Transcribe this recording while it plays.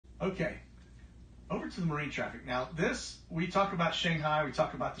Okay, over to the marine traffic. Now this, we talk about Shanghai, we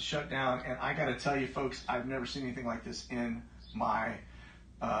talk about the shutdown, and I gotta tell you folks, I've never seen anything like this in my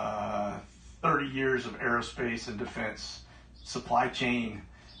 30 years of aerospace and defense supply chain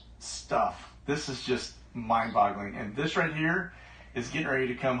stuff. This is just mind-boggling. And this right here is getting ready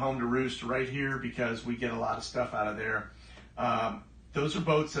to come home to roost right here because we get a lot of stuff out of there. Those are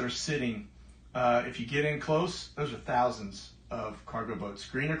boats that are sitting. If you get in close, those are thousands of cargo boats.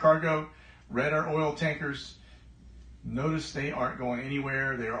 Green are cargo, red are oil tankers. Notice they aren't going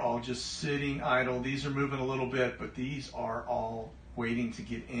anywhere. They're all just sitting idle. These are moving a little bit, but these are all waiting to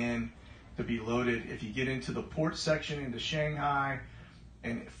get in to be loaded. If you get into the port section into Shanghai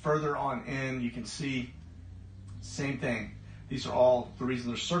and further on in, you can see same thing. These are all, the reason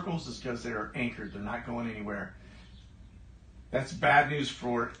they're circles is because they're anchored. They're not going anywhere. That's bad news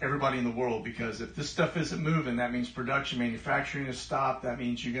for everybody in the world, because if this stuff isn't moving, that means production, manufacturing is stopped. That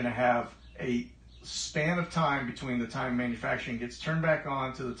means you're going to have a span of time between the time manufacturing gets turned back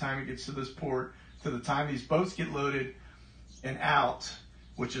on to the time it gets to this port, to the time these boats get loaded and out,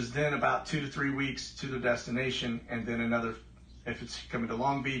 which is then about 2 to 3 weeks to the destination, and then another, if it's coming to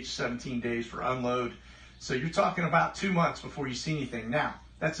Long Beach, 17 days for unload. So you're talking about 2 months before you see anything. Now,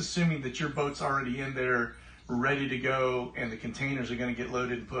 that's assuming that your boat's already in there, ready to go, and the containers are going to get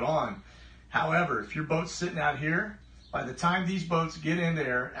loaded and put on. However, if your boat's sitting out here, by the time these boats get in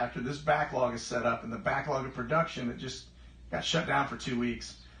there, after this backlog is set up and the backlog of production that just got shut down for 2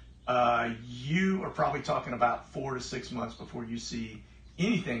 weeks, you are probably talking about 4 to 6 months before you see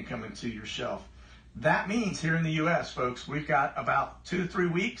anything coming to your shelf. That means here in the U.S., folks, we've got about 2 to 3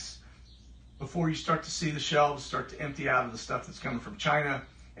 weeks before you start to see the shelves start to empty out of the stuff that's coming from China,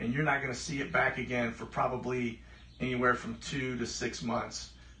 and you're not going to see it back again for probably anywhere from 2 to 6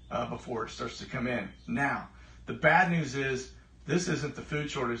 months before it starts to come in. Now, the bad news is this isn't the food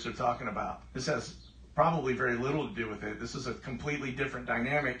shortage they're talking about. This has probably very little to do with it. This is a completely different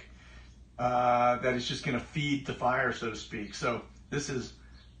dynamic that is just going to feed the fire, so to speak. So this is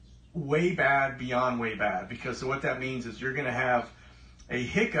way bad, beyond way bad, because what that means is you're going to have a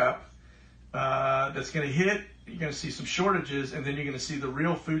hiccup that's going to hit. You're going to see some shortages, and then you're going to see the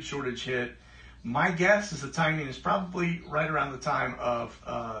real food shortage hit. My guess is the timing is probably right around the time of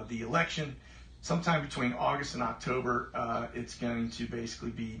the election, sometime between August and October. It's going to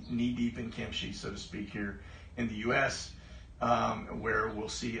basically be knee-deep in kimchi, so to speak, here in the U.S., where we'll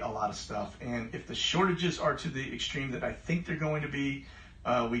see a lot of stuff. And if the shortages are to the extreme that I think they're going to be,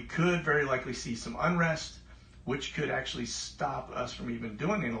 we could very likely see some unrest, which could actually stop us from even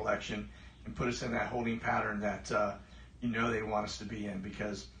doing an election and put us in that holding pattern that they want us to be in.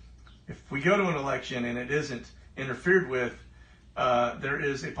 Because if we go to an election and it isn't interfered with, there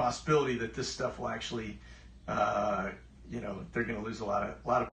is a possibility that this stuff will actually, they're going to lose a lot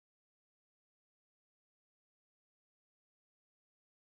of